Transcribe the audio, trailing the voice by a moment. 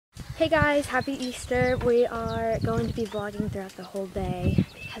Hey guys, happy Easter. We are going to be vlogging throughout the whole day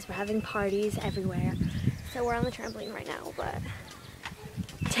because we're having parties everywhere. So we're on the trampoline right now, but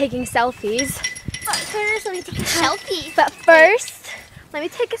taking selfies. First, let me take a selfie. But first, let me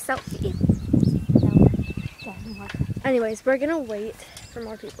take a selfie. Anyways, we're gonna wait for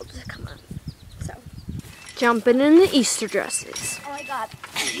more people to come up. So, jumping in the Easter dresses. Oh my god.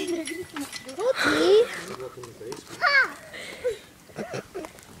 Ha!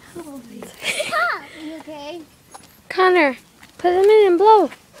 You okay? Connor, put them in and blow.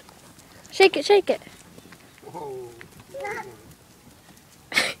 Shake it, shake it. Whoa.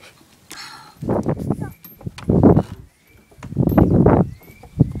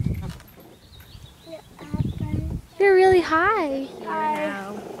 You're really high.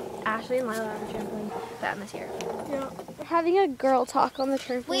 Hi. Ashley and Lila on the trampoline. That is here. Yeah. We're having a girl talk on the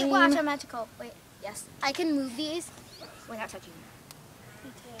trampoline. Wait, watch, I'm magical. Wait, yes. I can move these without touching them.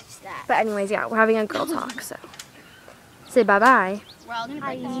 Just that. But anyways, yeah, we're having a girl talk, so. Say bye-bye. We're all gonna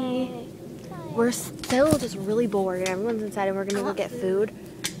break this. We're still just really bored. Everyone's inside and we're gonna go get food.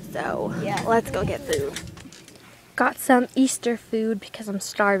 So, yeah, let's go get food. Got some Easter food because I'm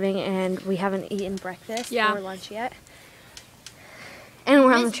starving and we haven't eaten breakfast or lunch yet. And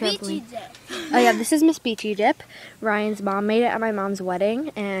we're on the trampoline. Oh yeah, this is Miss Beachy Dip. Ryan's mom made it at my mom's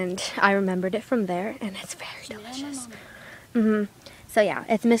wedding and I remembered it from there and it's very delicious. So yeah,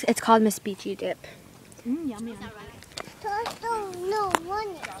 it's called Miss Beachy Dip. Yummy.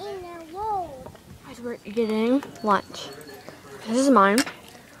 Guys, we're eating lunch. This is mine.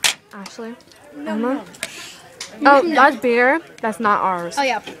 Ashley. Emma. Oh, that's beer. That's not ours. Oh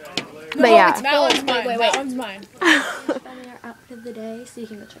yeah. But yeah. That one's mine. Wait. That one's mine. Filming our outfit of the day, so you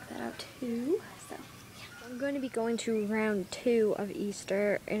can go check that out too. So, yeah. I'm going to be going to round 2 of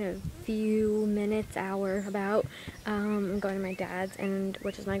Easter in a few minutes, hour about. I'm going to my dad's, and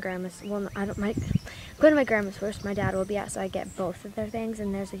which is my grandma's. Well, I'm going to my grandma's first. My dad will be at, so I get both of their things,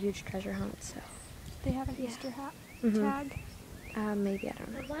 and there's a huge treasure hunt. So They have an Easter hat tag. maybe, I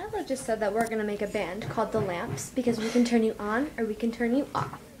don't know. Lila just said that we're going to make a band called The Lamps because we can turn you on or we can turn you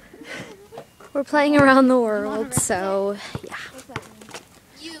off. We're playing around the world, so yeah.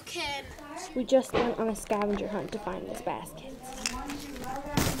 You can. We just went on a scavenger hunt to find this basket.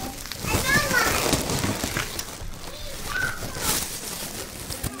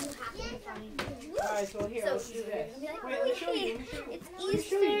 Alright, so here, let's do this. Wait, let me show you. It's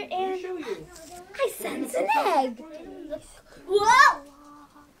Easter and Show you. I sense an egg. Whoa!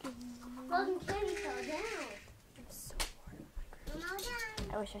 Welcome candy fell down. I'm so bored.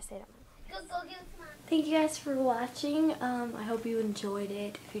 I wish I stayed up. Go get some. Thank you guys for watching. I hope you enjoyed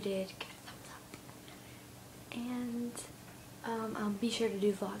it. If you did, give it a thumbs up. And I'll be sure to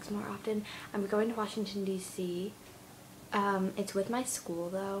do vlogs more often. I'm going to Washington, D.C. It's with my school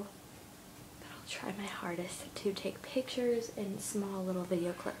though. But I'll try my hardest to take pictures and small little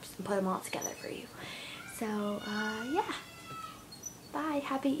video clips and put them all together for you. So, yeah. Bye.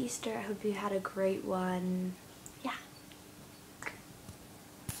 Happy Easter. I hope you had a great one.